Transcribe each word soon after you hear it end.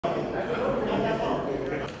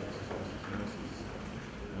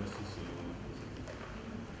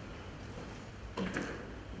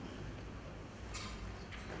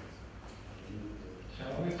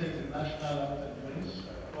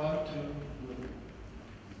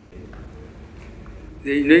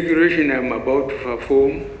The inauguration I am about to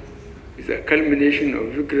perform is a culmination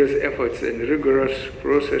of vigorous efforts and rigorous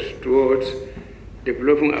process towards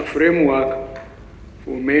developing a framework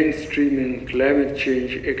for mainstreaming climate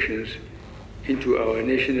change actions into our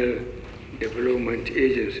national development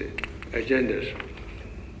agency agendas.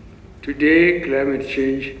 Today, climate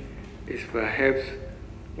change is perhaps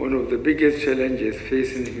one of the biggest challenges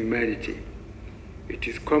facing humanity. It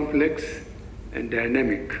is complex and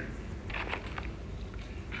dynamic.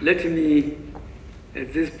 Let me,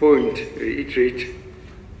 at this point, reiterate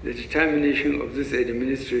the determination of this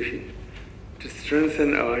administration to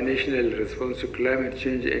strengthen our national response to climate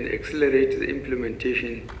change and accelerate the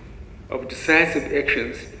implementation of decisive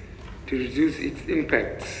actions to reduce its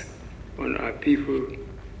impacts on our people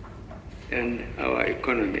and our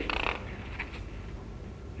economy.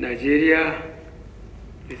 Nigeria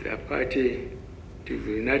is a party to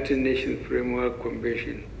the United Nations Framework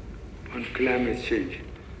Convention on Climate Change,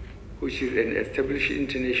 which is an established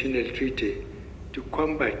international treaty to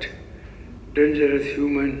combat dangerous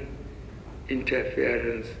human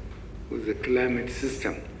interference with the climate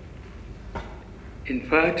system, in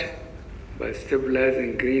part by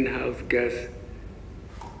stabilizing greenhouse gas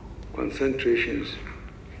concentrations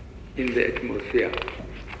in the atmosphere.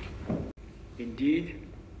 Indeed,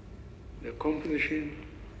 the composition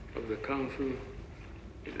of the Council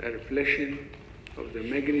is a reflection of the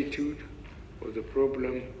magnitude of the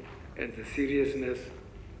problem and the seriousness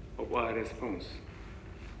of our response.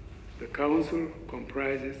 The Council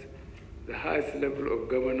comprises the highest level of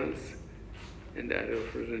governance and a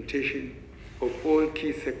representation of all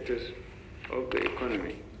key sectors of the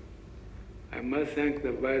economy. I must thank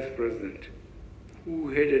the Vice President, who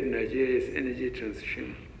headed Nigeria's energy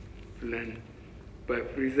transition plan by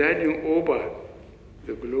presiding over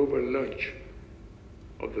the global launch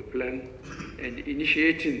of the plan and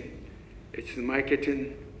initiating its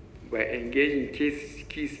marketing by engaging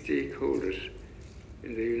key stakeholders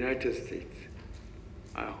in the United States.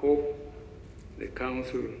 I hope the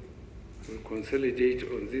Council will consolidate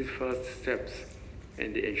on these first steps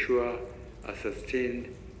and ensure a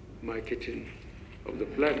sustained marketing of the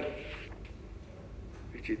plan.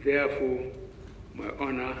 It is therefore my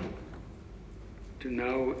honor to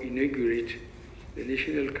now inaugurate the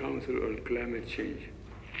National Council on Climate Change.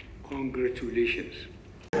 Congratulations.